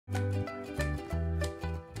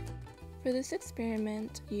For this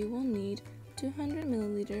experiment, you will need 200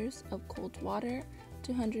 milliliters of cold water,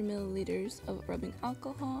 200 milliliters of rubbing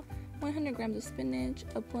alcohol, 100 grams of spinach,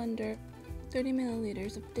 a blender, 30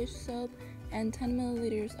 milliliters of dish soap, and 10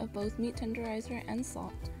 milliliters of both meat tenderizer and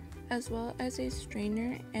salt, as well as a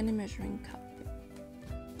strainer and a measuring cup.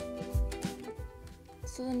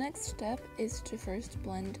 So the next step is to first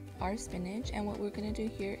blend our spinach, and what we're going to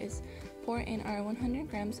do here is pour in our 100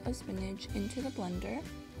 grams of spinach into the blender.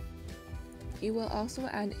 You will also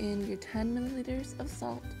add in your 10 milliliters of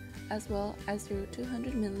salt as well as your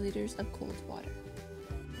 200 milliliters of cold water.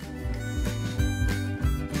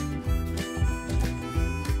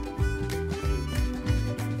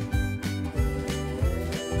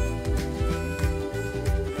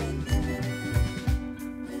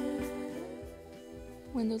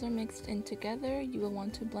 When those are mixed in together, you will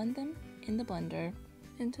want to blend them in the blender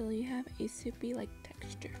until you have a soupy-like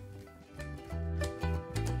texture.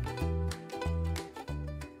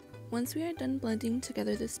 Once we are done blending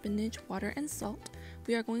together the spinach, water, and salt,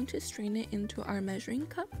 we are going to strain it into our measuring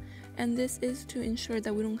cup, and this is to ensure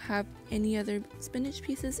that we don't have any other spinach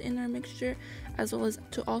pieces in our mixture, as well as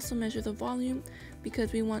to also measure the volume,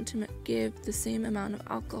 because we want to give the same amount of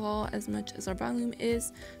alcohol as much as our volume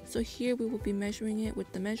is. So here we will be measuring it with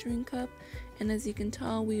the measuring cup, and as you can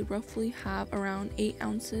tell, we roughly have around 8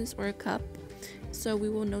 ounces or a cup. So we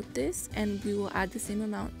will note this and we will add the same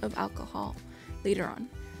amount of alcohol later on.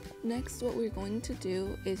 Next, what we're going to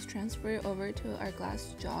do is transfer it over to our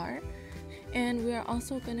glass jar, and we are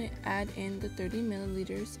also going to add in the 30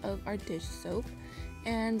 milliliters of our dish soap.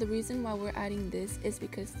 And the reason why we're adding this is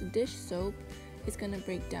because the dish soap is going to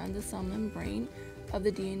break down the cell membrane of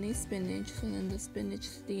the DNA spinach, so then the spinach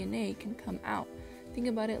DNA can come out. Think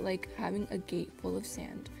about it like having a gate full of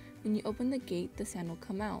sand. When you open the gate, the sand will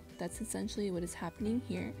come out. That's essentially what is happening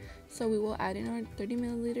here. So we will add in our 30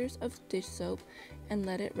 milliliters of dish soap and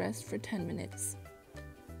let it rest for 10 minutes.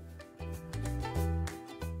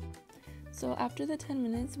 So after the 10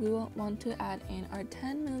 minutes, we will want to add in our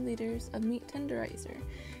 10 milliliters of meat tenderizer.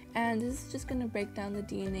 And this is just going to break down the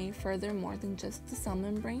DNA further more than just the cell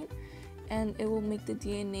membrane, and it will make the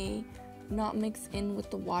DNA not mix in with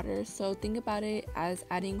the water. So think about it as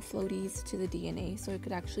adding floaties to the DNA, so it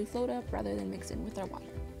could actually float up rather than mix in with our water.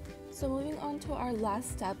 So moving on to our last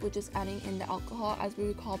step, which is adding in the alcohol. As we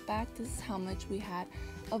recall back, this is how much we had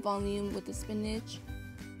a volume with the spinach.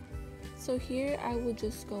 So here I will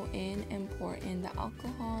just go in and pour in the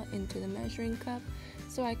alcohol into the measuring cup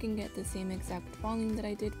so I can get the same exact volume that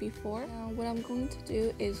I did before. Now what I'm going to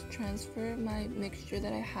do is transfer my mixture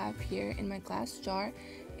that I have here in my glass jar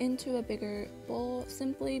into a bigger bowl,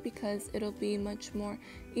 simply because it'll be much more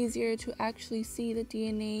easier to actually see the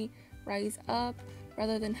DNA rise up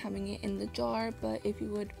rather than having it in the jar. But if you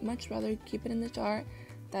would much rather keep it in the jar,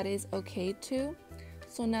 that is okay too.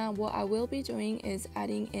 So now what I will be doing is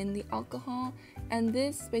adding in the alcohol, and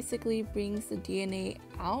this basically brings the DNA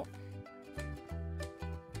out.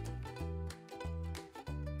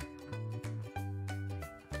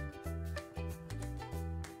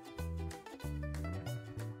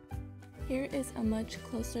 Here is a much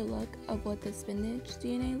closer look of what the spinach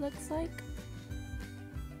DNA looks like.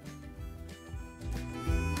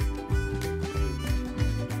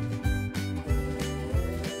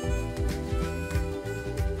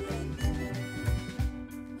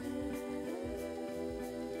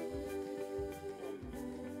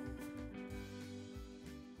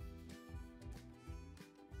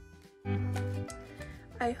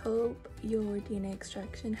 I hope your DNA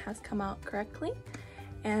extraction has come out correctly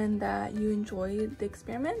and that you enjoyed the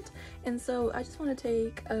experiment. And so I just want to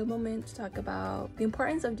take a moment to talk about the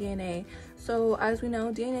importance of DNA. So as we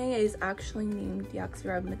know, DNA is actually named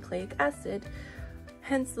deoxyribonucleic acid,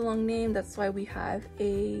 hence the long name. That's why we have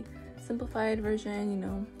a simplified version,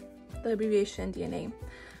 the abbreviation DNA.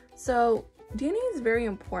 So DNA is very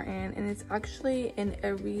important, and it's actually in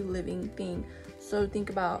every living thing. So think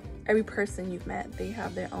about every person you've met, they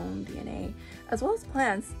have their own DNA, as well as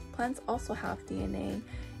plants. Plants also have DNA,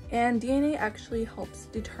 and DNA actually helps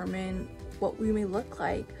determine what we may look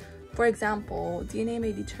like. For example, DNA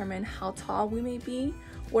may determine how tall we may be,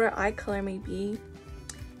 what our eye color may be,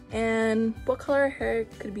 and what color our hair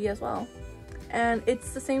could be as well. And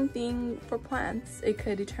it's the same thing for plants. It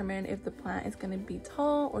could determine if the plant is going to be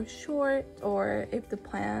tall or short, or if the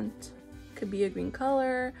plant could be a green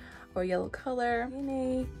color or yellow color.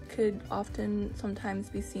 DNA could sometimes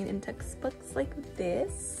be seen in textbooks like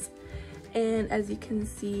this, and as you can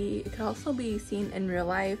see, it could also be seen in real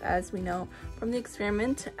life, as we know from the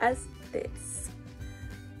experiment, as this.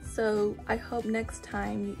 So I hope next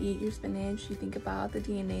time you eat your spinach, you think about the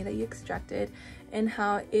DNA that you extracted and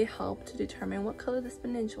how it helped to determine what color the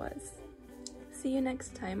spinach was. See you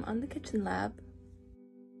next time on the Kitchen Lab.